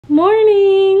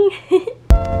Morning!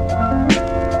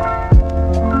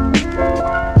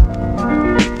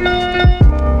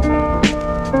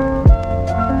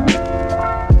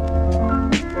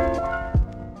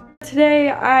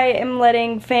 Today I am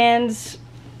letting fans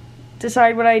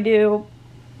decide what I do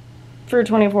for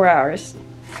 24 hours.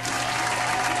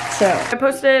 So, I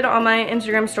posted on my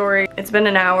Instagram story, it's been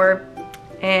an hour,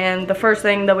 and the first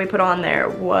thing that we put on there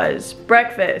was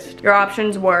breakfast. Your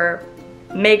options were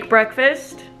make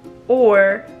breakfast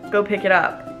or go pick it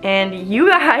up. And you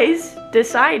guys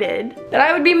decided that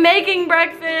I would be making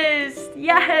breakfast.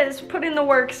 Yes, put in the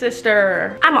work,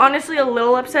 sister. I'm honestly a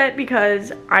little upset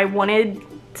because I wanted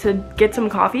to get some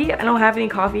coffee. I don't have any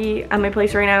coffee at my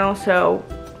place right now, so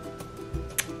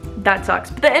that sucks.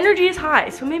 But the energy is high,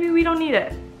 so maybe we don't need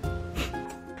it.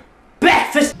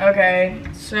 Breakfast! Okay,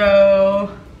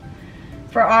 so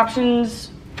for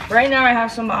options, right now I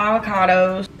have some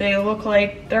avocados. They look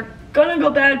like they're gonna go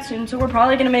bad soon, so we're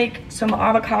probably gonna make some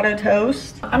avocado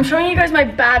toast. I'm showing you guys my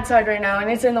bad side right now, and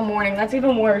it's in the morning. That's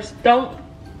even worse. Don't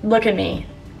look at me,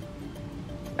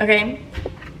 okay?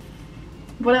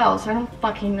 What else? I don't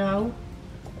fucking know.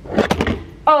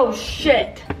 Oh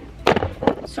shit.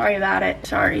 Sorry about it,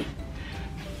 sorry.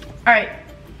 All right,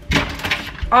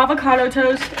 avocado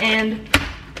toast, and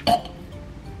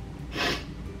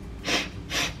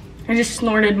I just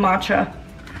snorted matcha.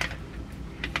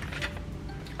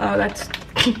 Oh, that's,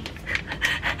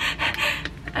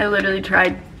 I literally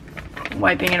tried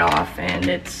wiping it off and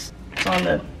it's on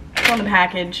the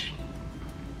package.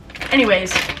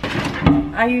 Anyways,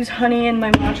 I use honey in my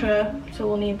matcha, so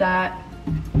we'll need that.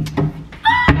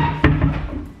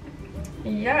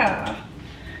 Yeah.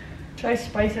 Should I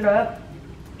spice it up?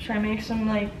 Should I make some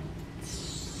like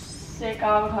sick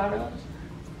avocados?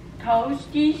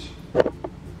 Toasties?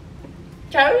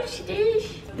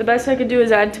 Toasties? The best I could do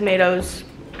is add tomatoes.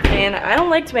 And I don't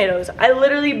like tomatoes. I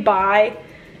literally buy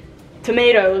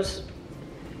tomatoes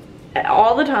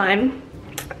all the time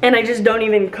and I just don't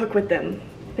even cook with them.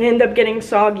 They end up getting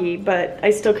soggy, but I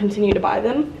still continue to buy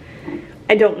them.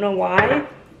 I don't know why.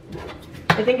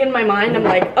 I think in my mind I'm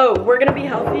like, oh, we're gonna be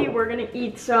healthy, we're gonna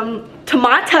eat some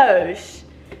tomatoes.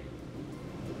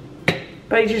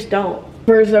 But I just don't.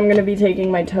 First I'm gonna be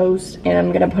taking my toast and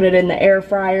I'm gonna put it in the air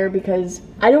fryer because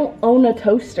I don't own a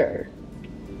toaster.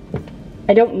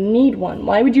 I don't need one.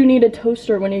 Why would you need a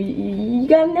toaster when you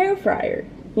got an air fryer,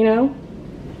 you know?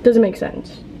 Doesn't make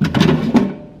sense.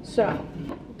 So,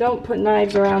 don't put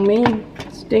knives around me.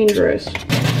 It's dangerous.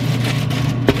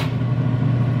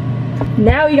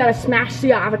 Now you gotta smash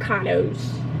the avocados.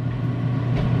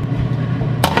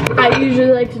 I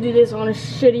usually like to do this on a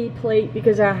shitty plate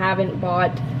because I haven't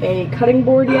bought a cutting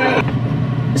board yet.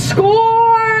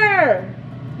 Score!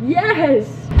 Yes!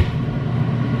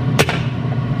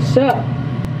 So,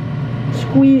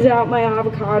 squeeze out my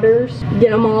avocados, get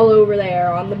them all over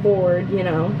there on the board, you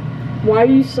know. Why are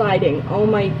you sliding? Oh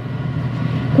my,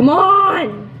 come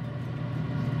on!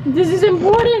 This is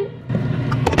important.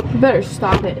 You better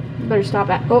stop it. You better stop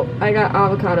it. Oh, I got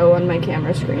avocado on my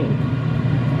camera screen.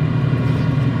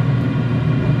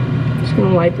 Just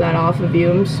gonna wipe that off of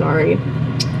you, I'm sorry.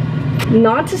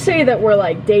 Not to say that we're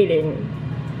like dating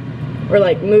or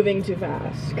like moving too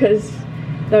fast, because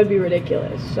that would be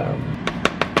ridiculous, so.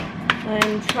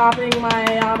 I'm chopping my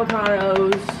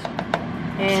avocados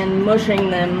and mushing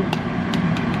them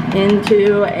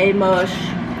into a mush,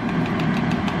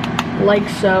 like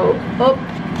so. Oh,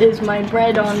 is my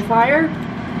bread on fire?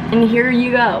 And here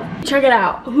you go. Check it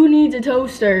out. Who needs a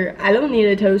toaster? I don't need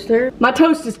a toaster. My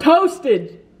toast is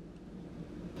toasted.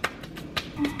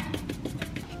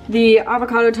 The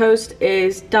avocado toast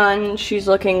is done. She's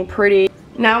looking pretty.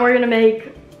 Now we're gonna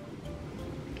make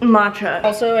matcha.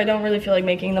 Also, I don't really feel like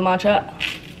making the matcha.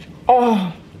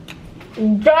 Oh,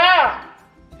 yeah.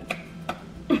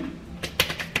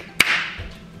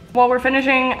 While we're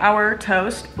finishing our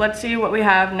toast, let's see what we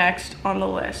have next on the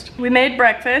list. We made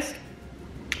breakfast.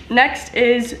 Next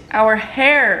is our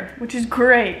hair, which is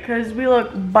great because we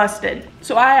look busted.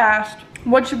 So I asked,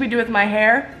 what should we do with my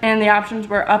hair? And the options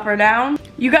were up or down.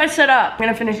 You guys set up. I'm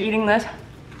gonna finish eating this,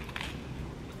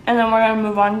 and then we're gonna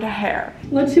move on to hair.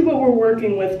 Let's see what we're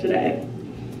working with today.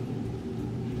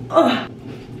 Ugh.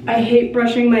 I hate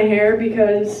brushing my hair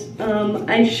because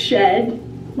I shed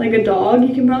like a dog.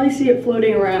 You can probably see it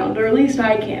floating around, or at least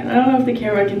I can. I don't know if the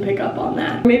camera can pick up on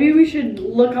that. Maybe we should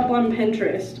look up on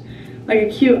Pinterest, like a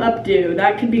cute updo.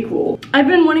 That could be cool. I've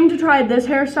been wanting to try this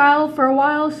hairstyle for a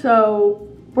while, so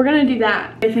we're gonna do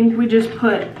that. I think we just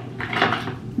put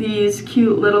these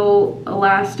cute little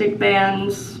elastic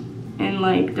bands in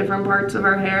like different parts of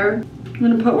our hair. I'm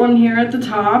gonna put one here at the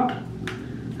top.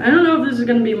 I don't know if this is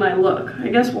gonna be my look. I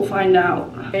guess we'll find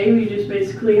out. Okay, we just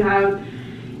basically have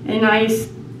a nice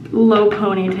low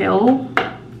ponytail.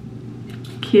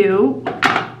 Cute.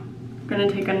 I'm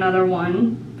gonna take another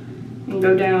one and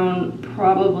go down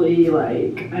probably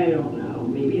like, I don't know,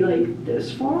 maybe like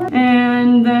this far.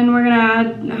 And then we're gonna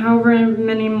add however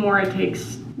many more it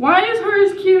takes. Why is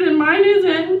hers cute and mine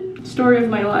isn't? Story of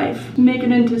my life. Make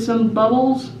it into some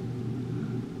bubbles.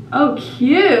 Oh,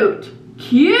 cute.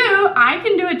 Cute, I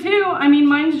can do it too. I mean,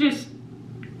 mine's just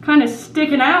kind of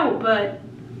sticking out, but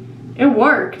it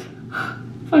worked.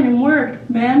 Fucking worked,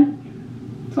 man.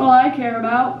 That's all I care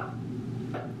about.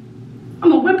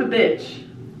 I'm a whip a bitch.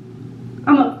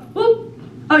 Whoop.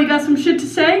 Oh, you got some shit to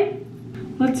say?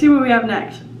 Let's see what we have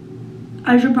next.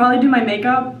 I should probably do my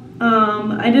makeup.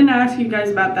 I didn't ask you guys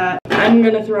about that. I'm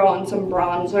gonna throw on some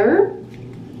bronzer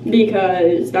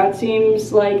because that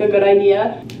seems like a good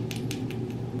idea.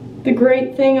 The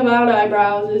great thing about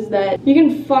eyebrows is that you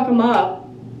can fuck them up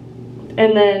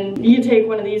and then you take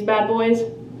one of these bad boys.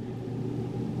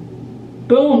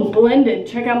 Boom, blended.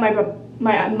 Check out my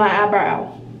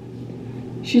eyebrow.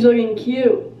 She's looking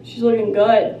cute. She's looking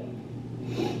good.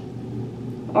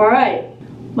 All right,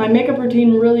 my makeup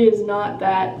routine really is not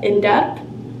that in-depth.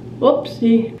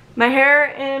 Whoopsie. My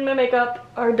hair and my makeup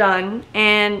are done.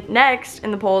 And next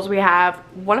in the polls we have,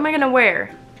 what am I gonna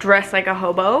wear? Dress like a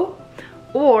hobo?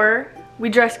 Or we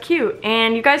dress cute,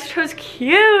 and you guys chose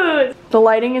cute. The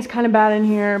lighting is kind of bad in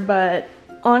here, but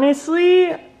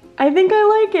honestly, I think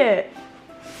I like it.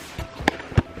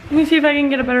 Let me see if I can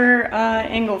get a better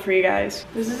angle for you guys.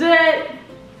 This is it.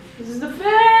 This is the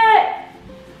fit.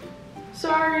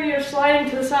 Sorry, you're sliding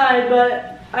to the side,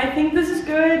 but I think this is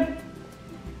good.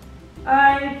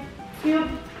 I feel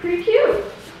pretty cute.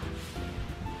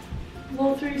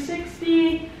 Little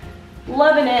 360,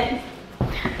 loving it.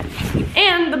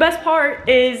 And the best part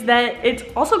is that it's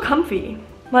also comfy.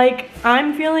 Like,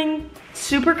 I'm feeling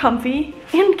super comfy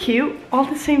and cute all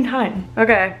at the same time.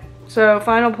 Okay, so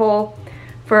final poll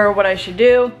for what I should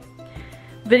do.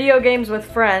 Video games with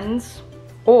friends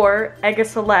or egg a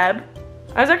celeb.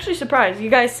 I was actually surprised. You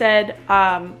guys said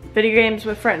video games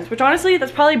with friends, which honestly,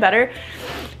 that's probably better.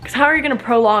 Because how are you gonna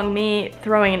prolong me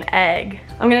throwing an egg?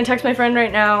 I'm gonna text my friend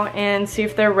right now and see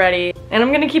if they're ready. And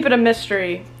I'm gonna keep it a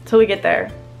mystery till we get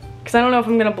there. Because I don't know if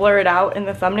I'm gonna blur it out in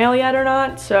the thumbnail yet or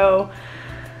not, so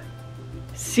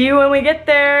see you when we get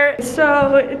there.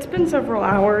 So it's been several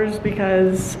hours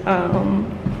because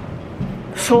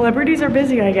celebrities are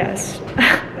busy, I guess.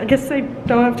 I guess they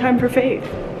don't have time for faith.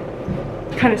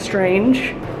 Kind of strange.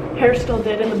 Hair still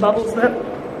did in the bubbles though.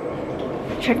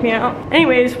 Check me out.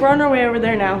 Anyways, we're on our way over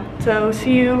there now. So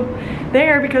see you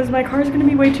there because my car's gonna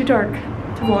be way too dark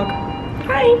to vlog.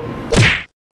 Bye.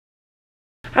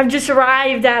 I've just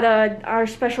arrived at our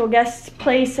special guest's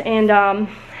place, and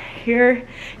here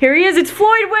he is. It's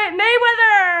Floyd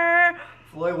Mayweather.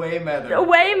 Floyd Mayweather.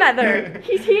 Mayweather.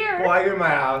 He's here. Why you're in my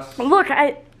house? Look,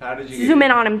 How did you zoom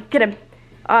in on him. Get him.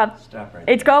 Stop right.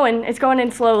 It's going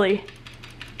in slowly.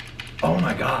 Oh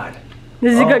my God.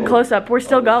 This is a good close-up. We're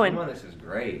still going. This is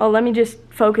great. Oh, let me just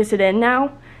focus it in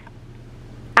now.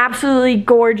 Absolutely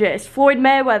gorgeous. Floyd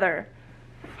Mayweather.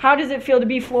 How does it feel to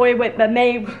be Floyd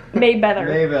Mayweather?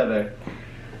 Mayweather.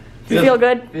 Does it feel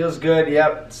good? Feels good,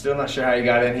 yep. Still not sure how you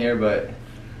got in here, but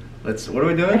what are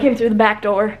we doing? I came through the back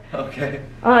door. Okay.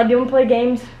 Do you want to play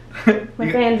games?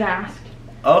 My fans asked.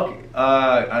 Okay,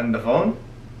 on the phone?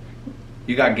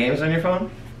 You got games on your phone?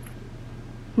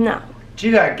 No.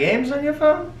 You got games on your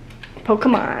phone?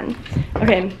 Pokemon.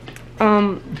 Okay,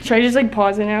 should I just like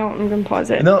pause it now? I'm gonna pause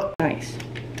it. No. Nice.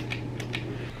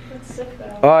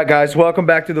 Alright guys, welcome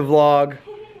back to the vlog.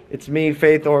 It's me,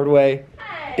 Faith Ordway.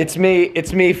 Hey. It's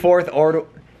me, Fourth Ord.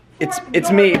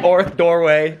 It's me, Orth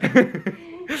Doorway.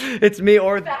 It's me,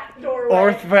 Orth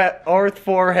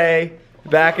Forhay.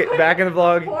 Back in the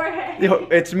vlog.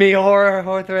 It's me,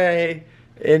 Orth.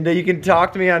 And you can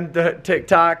talk to me on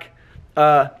TikTok.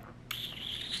 Here,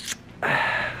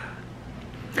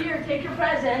 take your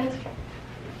present.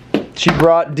 She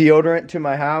brought deodorant to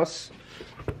my house.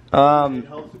 It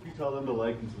helps if you tell them to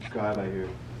like and subscribe, I hear.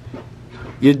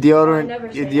 Your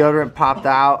deodorant popped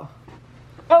out.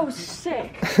 Oh,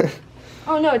 sick.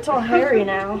 Oh no, it's all hairy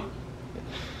now.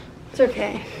 It's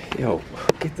okay. Yo,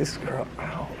 get this girl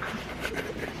out.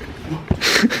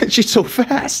 She's so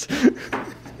fast.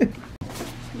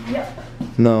 Yep.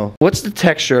 No. What's the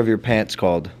texture of your pants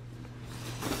called?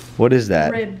 What is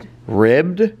that? Ribbed.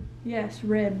 Ribbed? Yes,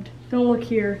 ribbed. Don't look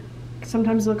here.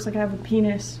 Sometimes it looks like I have a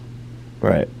penis.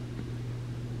 Right.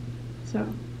 So,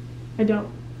 I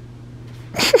don't.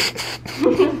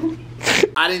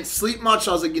 I didn't sleep much.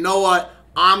 I was like, you know what?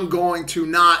 I'm going to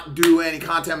not do any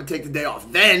content and take the day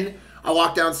off. Then I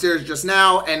walked downstairs just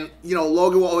now, and you know,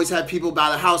 Logan will always have people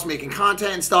by the house making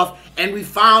content and stuff, and we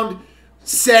found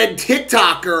said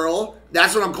TikTok girl.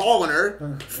 That's what I'm calling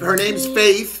her. Her name's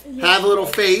Faith. Have a little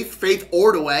Faith. Faith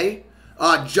Ordaway.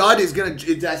 Judd is gonna.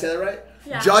 Did I say that right?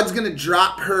 Yeah. Judd's gonna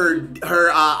drop her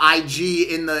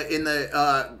IG in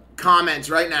the comments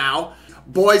right now.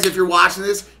 Boys, if you're watching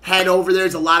this, head over there.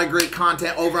 There's a lot of great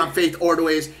content over on Faith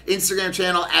Ordaway's Instagram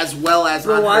channel as well as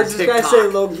on her TikTok. Why does this guy say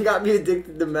Logan got me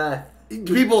addicted to meth?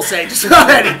 People say just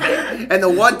anything. And the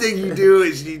one thing you do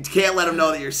is you can't let them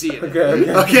know that you're seeing it.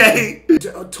 Okay?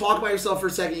 Talk about yourself for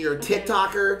a second. You're a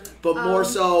TikToker, but more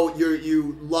so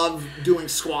you love doing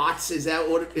squats. Is that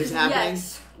what is happening?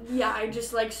 Yes. Yeah, I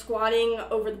just like squatting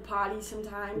over the potty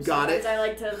sometimes. Got it. I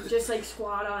like to just like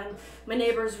squat on my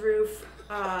neighbor's roof.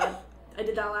 I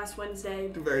did that last Wednesday.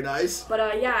 Very nice.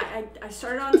 But yeah, I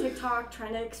started on TikTok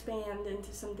trying to expand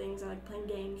into some things. I like playing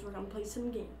games. We're going to play some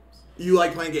games. You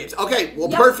like playing games. Okay, well,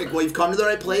 perfect. Well, you've come to the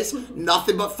right place.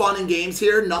 Nothing but fun and games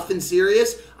here. Nothing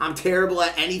serious. I'm terrible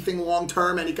at anything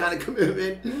long-term, any kind of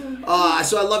commitment.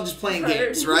 So I love just playing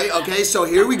games, right? Okay, so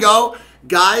here we go.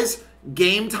 Guys,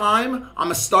 game time. I'm going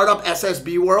to start up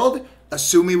SSB World,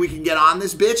 assuming we can get on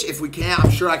this bitch. If we can't,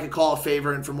 I'm sure I could call a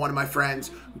favor in from one of my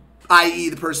friends, i.e.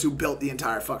 the person who built the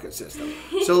entire fucking system.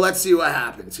 So let's see what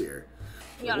happens here.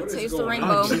 You gotta taste the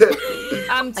rainbow.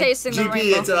 I'm tasting the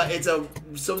rainbow. GP,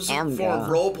 it's some form of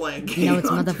role-playing game. No, it's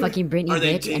motherfucking Brittany,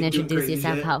 bitch, and introduce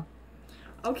yourself how.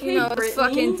 Okay, no, it's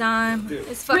fucking time.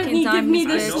 It's fucking time. Give me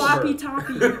this sloppy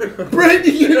toppy.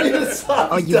 Brittany, give me the sloppy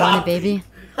Oh, you want it, baby?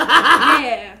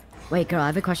 Yeah. Wait, girl, I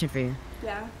have a question for you.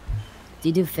 Yeah. Do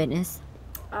you do fitness?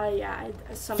 Yeah,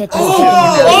 sometimes.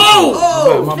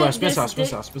 Oh! My bad, spit out.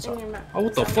 Oh,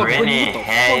 what the fuck, Brittany? What the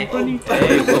fuck, Brittany?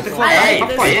 What the fuck? Hey, I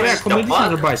fuck that. Come on, these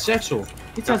guys are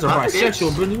bisexual. These guys are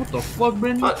bisexual, Brittany. What the fuck,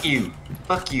 Brittany? Fuck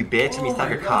you, bitch. Let me suck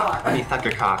your cock. Let me suck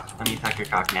your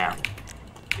cock now.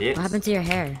 Bitch. What happened to your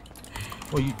hair?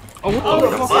 Oh,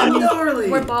 what the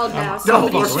fuck? We're bald now. No,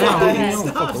 Don't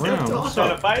fuck around.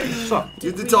 What's up?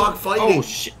 You the dog fighting. Oh,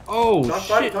 shit. Oh,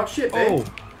 shit. Talk shit, babe.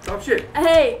 Talk shit.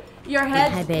 Hey, your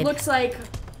head Hi, looks like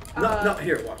No,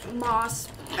 here, watch. moss.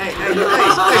 Hey,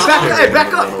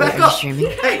 back up.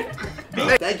 Hey,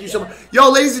 thank you so much. Yo,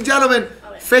 ladies and gentlemen,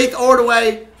 Faith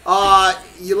Ordaway.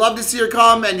 You love to see her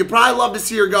come, and you probably love to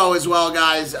see her go as well,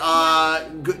 guys.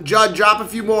 Judd, drop a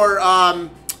few more of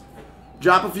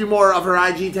her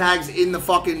IG tags in the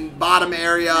fucking bottom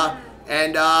area,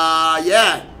 and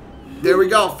yeah, there we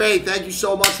go. Faith, thank you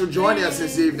so much for joining us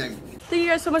this evening. Thank you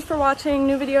guys so much for watching.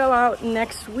 New video out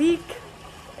next week.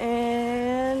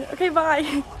 And okay,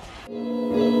 bye.